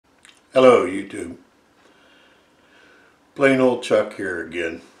Hello YouTube. Plain old Chuck here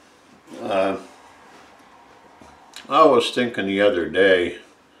again. Uh, I was thinking the other day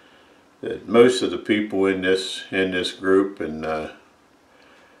that most of the people in this group and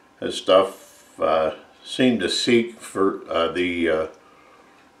stuff seem to seek for the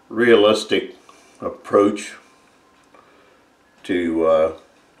realistic approach to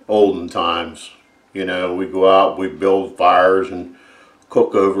olden times. You know, we go out, we build fires and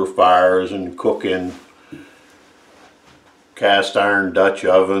cook over fires and cook in cast iron Dutch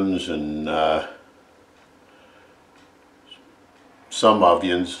ovens and some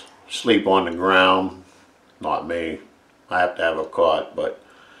ovens sleep on the ground. Not me. I have to have a cot, but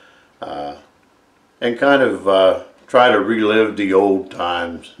and kind of try to relive the old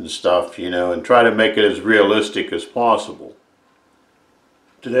times and stuff, you know, and try to make it as realistic as possible.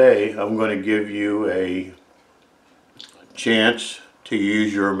 Today I'm going to give you a chance to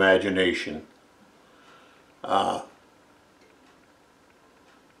use your imagination.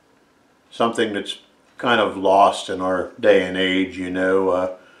 Something that's kind of lost in our day and age, you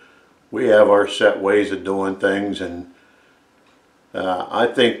know. We have our set ways of doing things, and I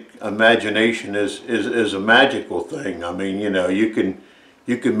think imagination is a magical thing. I mean, you know, you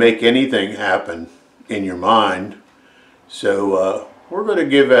can make anything happen in your mind. So we're going to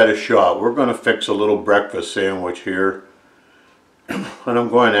give that a shot. We're going to fix a little breakfast sandwich here, and I'm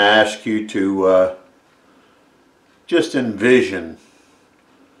going to ask you to just envision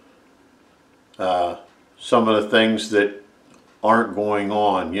some of the things that aren't going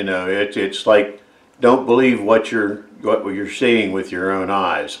on. You know, it's like, don't believe what you're seeing with your own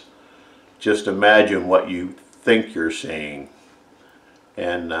eyes. Just imagine what you think you're seeing,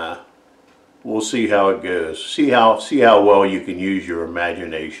 and we'll see how it goes. See how well you can use your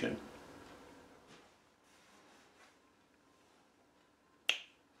imagination.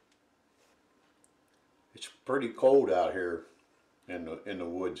 It's pretty cold out here in the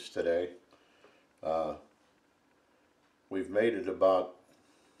woods today. Uh, we've made it about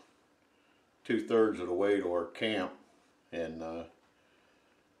 2/3 of the way to our camp, and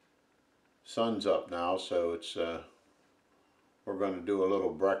sun's up now, so it's we're going to do a little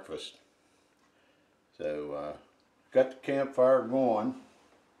breakfast. So got the campfire going.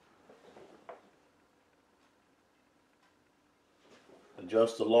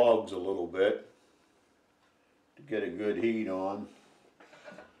 Adjust the logs a little bit to get a good heat on.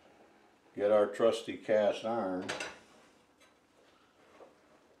 Get our trusty cast iron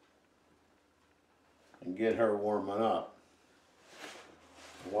and get her warming up.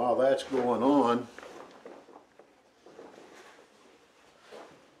 While that's going on,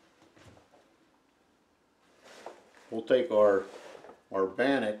 we'll take our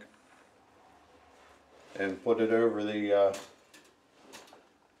bannock and put it over the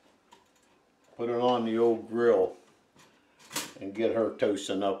put it on the old grill and get her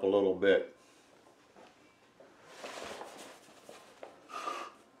toasting up a little bit.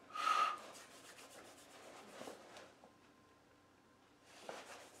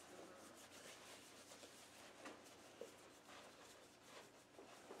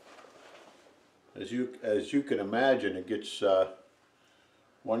 As you can imagine, it gets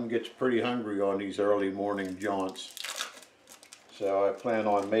one gets pretty hungry on these early morning jaunts. So I plan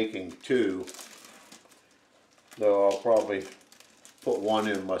on making two, though I'll probably put one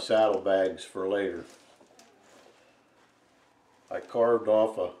in my saddlebags for later. I carved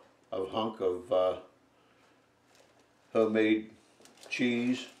off a hunk of homemade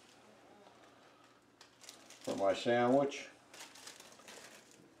cheese for my sandwich,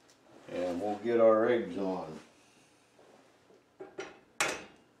 and we'll get our eggs on.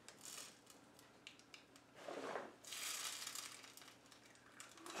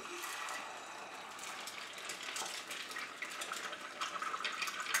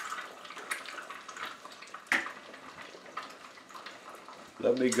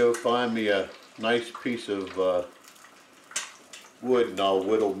 Let me go find me a nice piece of wood, and I'll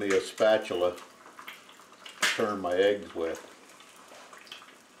whittle me a spatula to turn my eggs with.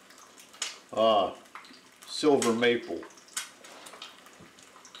 Silver maple.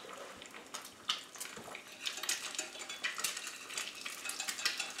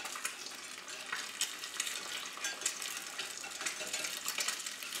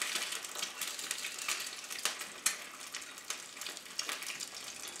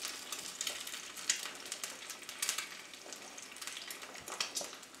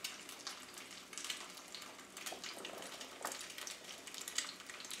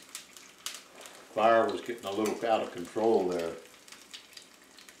 Fire was getting a little out of control there.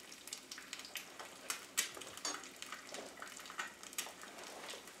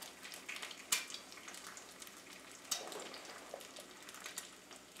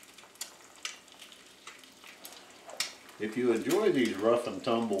 If you enjoy these rough and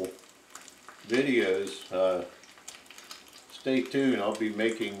tumble videos, stay tuned. I'll be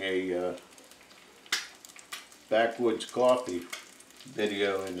making a backwoods coffee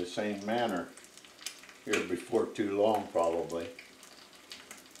video in the same manner here before too long, probably.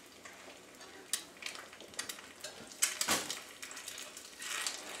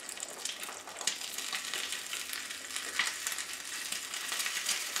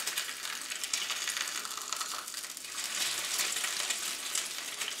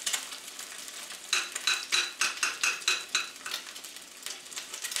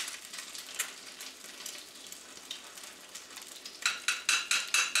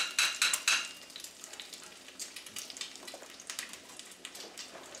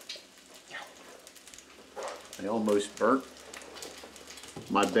 I almost burnt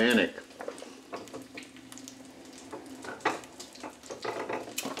my bannock.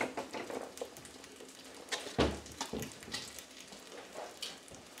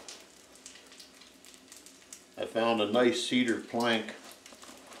 I found a nice cedar plank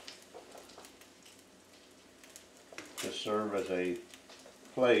to serve as a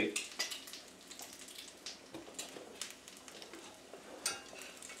plate.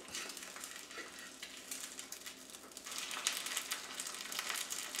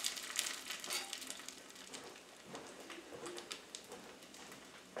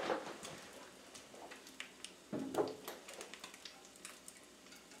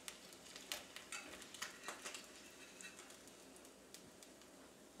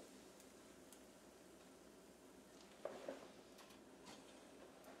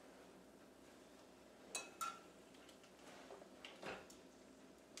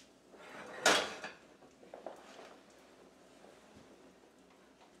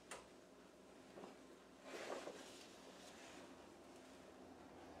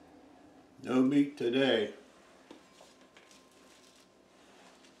 No meat today,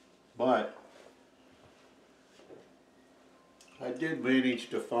 but I did manage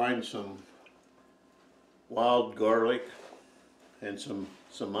to find some wild garlic and some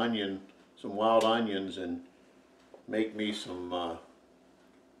wild onions, and make me some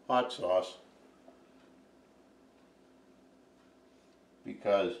hot sauce,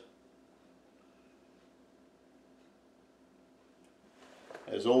 because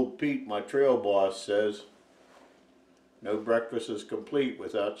as old Pete, my trail boss, says, no breakfast is complete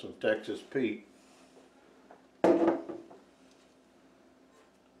without some Texas Pete.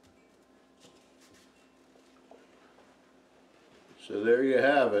 So there you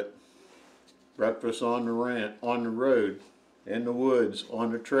have it. Breakfast on the on the road, in the woods,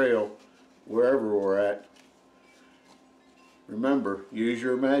 on the trail, wherever we're at. Remember, use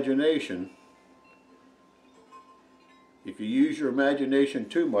your imagination. If you use your imagination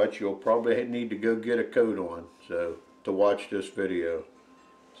too much, you'll probably need to go get a coat on, to watch this video.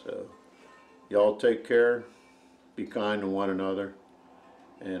 So y'all take care, be kind to one another,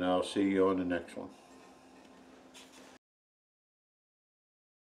 and I'll see you on the next one.